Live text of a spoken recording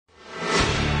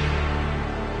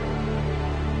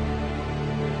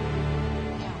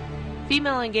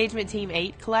Female Engagement Team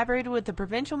 8 collaborated with the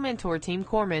Provincial Mentor Team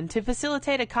Corpsman to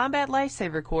facilitate a combat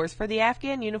lifesaver course for the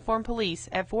Afghan Uniformed Police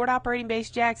at Forward Operating Base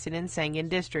Jackson in Sangin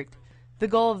District. The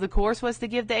goal of the course was to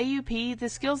give the AUP the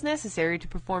skills necessary to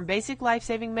perform basic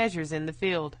life-saving measures in the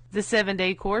field. The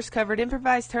 7-day course covered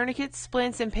improvised tourniquets,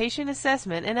 splints, and patient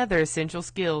assessment and other essential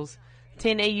skills.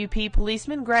 10 AUP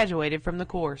policemen graduated from the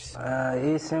course. I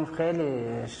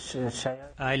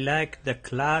like the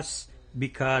class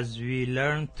because we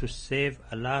learn to save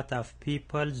a lot of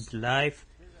people's life.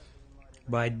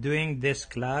 By doing this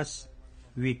class,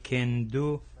 we can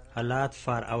do a lot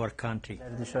for our country.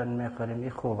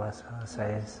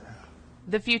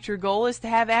 The future goal is to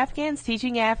have Afghans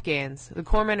teaching Afghans. The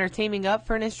corpsmen are teaming up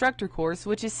for an instructor course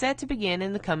which is set to begin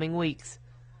in the coming weeks.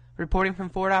 Reporting from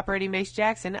Forward Operating Base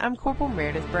Jackson, I'm Corporal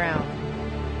Meredith Brown.